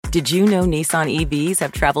Did you know Nissan EVs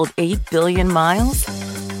have traveled 8 billion miles?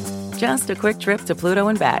 Just a quick trip to Pluto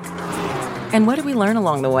and back. And what did we learn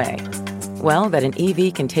along the way? Well, that an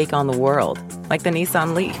EV can take on the world, like the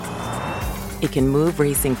Nissan Leaf. It can move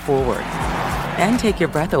racing forward and take your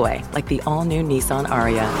breath away, like the all-new Nissan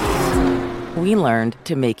Ariya. We learned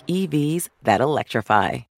to make EVs that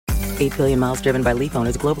electrify. 8 billion miles driven by Leaf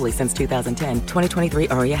owners globally since 2010. 2023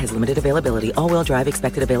 Ariya has limited availability. All-wheel drive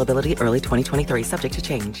expected availability early 2023, subject to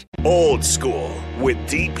change. Old School with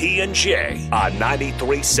DP and J on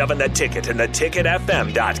 93.7 The Ticket and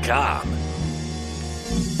theticketfm.com.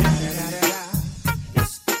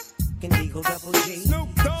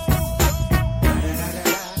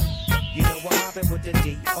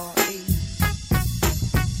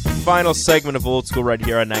 Final segment of Old School right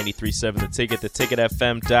here on 93.7 The Ticket,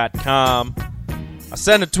 theticketfm.com. I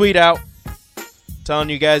sent a tweet out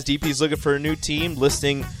telling you guys DP's looking for a new team,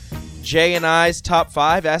 listing Jay and I's top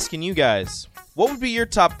 5, asking you guys, what would be your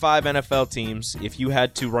top 5 NFL teams if you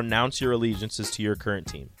had to renounce your allegiances to your current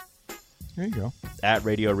team? There you go. At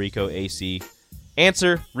Radio Rico AC.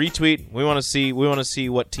 Answer, retweet. We want to see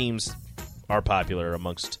what teams are popular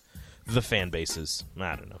amongst the fan bases.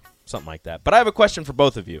 I don't know. Something like that. But I have a question for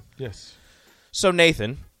both of you. Yes. So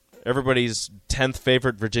Nathan, everybody's 10th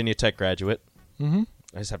favorite Virginia Tech graduate. Mm-hmm.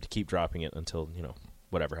 I just have to keep dropping it until,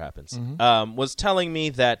 whatever happens. Mm-hmm. Was telling me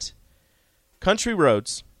that Country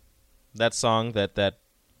Roads, that song that the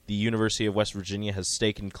University of West Virginia has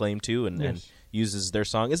stake and claim to and uses their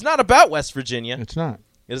song, is not about West Virginia. It's not.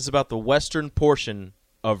 It is about the western portion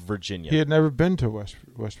of Virginia. He had never been to West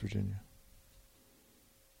Virginia.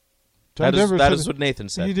 That is what Nathan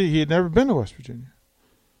said. He had never been to West Virginia.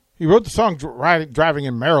 He wrote the song driving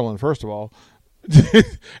in Maryland, first of all,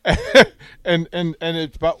 and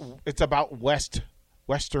it's about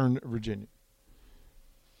Western Virginia.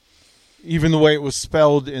 Even the way it was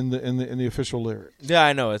spelled in the official lyrics. Yeah,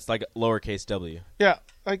 I know. It's like lowercase w. Yeah,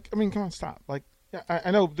 come on, stop. Yeah,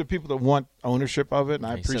 I know the people that want ownership of it, and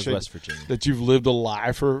I appreciate that you've lived a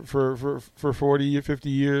lie for 40 or 50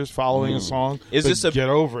 years following a song. Get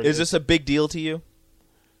over it. Is this a big deal to you?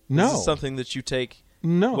 No. Is this something that you take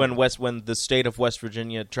when the state of West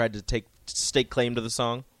Virginia tried to take state claim to the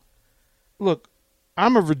song? Look,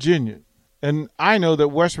 I'm a Virginian, and I know that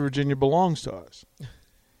West Virginia belongs to us. It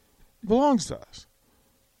belongs to us.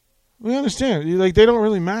 We understand. They don't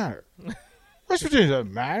really matter. West Virginia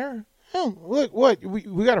doesn't matter. Hell, look, what?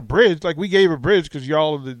 We got a bridge. We gave a bridge because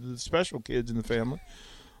y'all are the special kids in the family.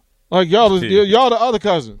 Y'all the other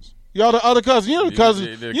cousins. Y'all the other cousins. You know the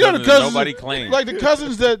cousins. The cousins nobody claims. The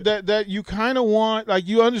cousins that you kind of want.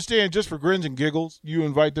 You understand just for grins and giggles. You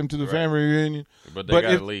invite them to the family reunion. But they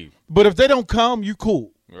got to leave. But if they don't come, you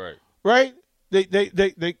cool. Right. Right? They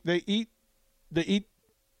eat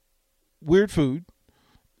weird food.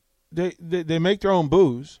 They make their own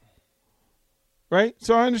booze. Right?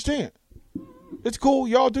 So I understand. It's cool.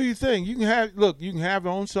 Y'all do your thing. You can have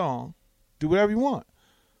your own song. Do whatever you want.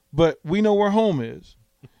 But we know where home is.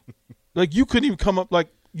 You couldn't even come up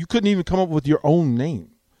with your own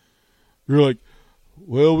name. You're like,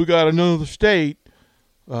 well, we got another state.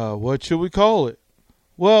 What should we call it?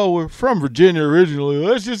 Well, we're from Virginia originally.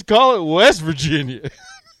 Let's just call it West Virginia.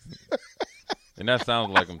 And that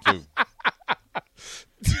sounds like them too.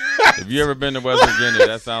 If you ever been to West Virginia,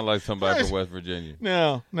 that sounds like somebody from West Virginia.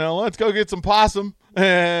 Now let's go get some possum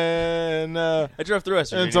and I drove through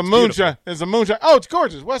West Virginia. And some moonshine. And some moonshine. Oh, it's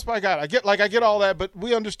gorgeous. West by God. I get all that, but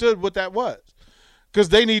we understood what that was because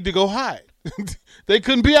they need to go hide. They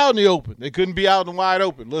couldn't be out in the open. They couldn't be out in wide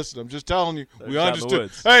open. Listen, I'm just telling you, we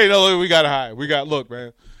understood. Hey, no, we got to hide. Look,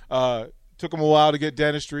 man. Took them a while to get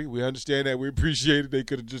dentistry. We understand that. We appreciate it. They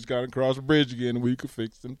could have just gone across the bridge again and we could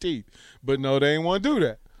fix them teeth. But no, they ain't want to do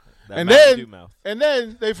that. And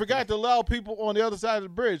then they forgot to allow people on the other side of the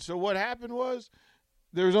bridge. So what happened was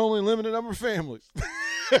there was only a limited number of families.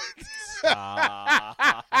 I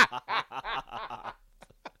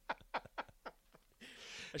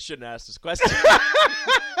shouldn't ask this question.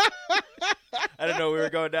 I didn't know we were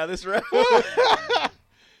going down this road.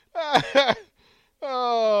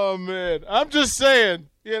 Oh, man. I'm just saying,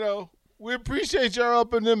 we appreciate y'all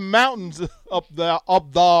up in them mountains up there.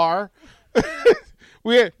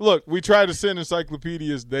 We tried to send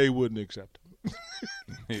encyclopedias. They wouldn't accept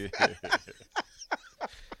them.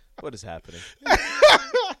 What is happening?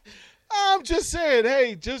 I'm just saying,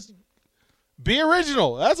 hey, just be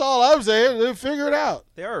original. That's all I'm saying. They'll figure it out.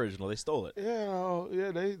 They are original. They stole it.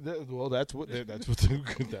 That's what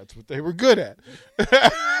they were good at.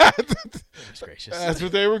 That's gracious. That's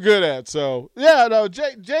what they were good at. So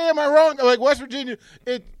Jay, am I wrong? West Virginia,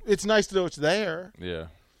 it's nice to know it's there. Yeah.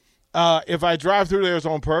 If I drive through there, it's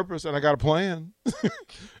on purpose, and I got a plan.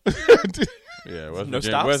 Yeah,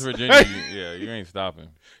 stops? West Virginia, you ain't stopping.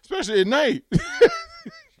 Especially at night.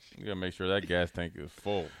 You gotta make sure that gas tank is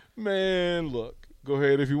full. Man, look. Go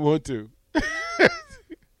ahead if you want to.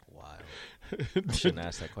 Wow. Shouldn't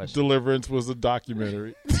ask that question. Deliverance was a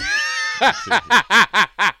documentary.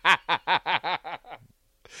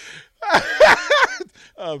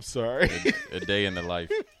 I'm sorry. A day in the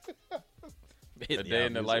life. A day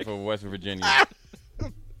in the life of West Virginia.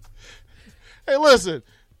 Hey, listen.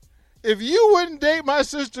 If you wouldn't date my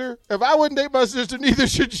sister, if I wouldn't date my sister, neither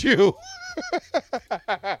should you.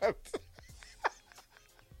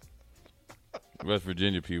 West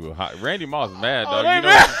Virginia people. Randy Moss is mad, Oh, dog. they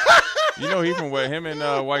mad. You know he from him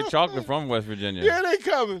and White Chocolate from West Virginia. Yeah, they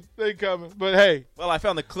coming. They coming. But hey. Well, I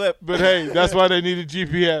found the clip. But hey, that's why they needed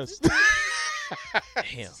GPS.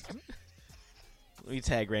 Damn. Let me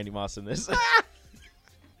tag Randy Moss in this.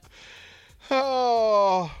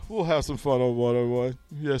 Oh, we'll have some fun on 101.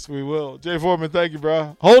 Yes, we will. Jay Foreman, thank you,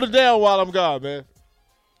 bro. Hold it down while I'm gone, man.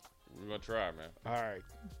 We're going to try, man. All right.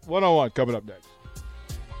 101 coming up next.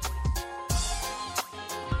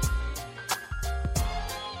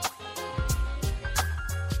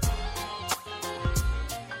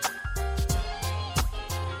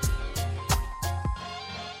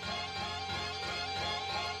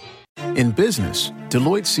 In business,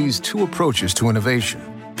 Deloitte sees two approaches to innovation.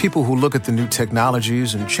 People who look at the new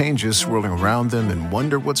technologies and changes swirling around them and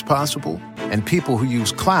wonder what's possible, and people who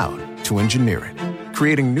use cloud to engineer it,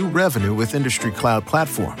 creating new revenue with industry cloud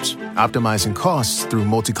platforms, optimizing costs through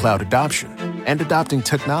multi-cloud adoption, and adopting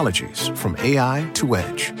technologies from AI to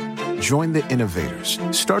edge. Join the innovators.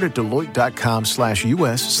 Start at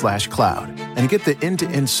Deloitte.com/US/cloud and get the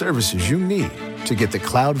end-to-end services you need to get the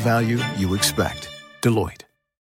cloud value you expect. Deloitte.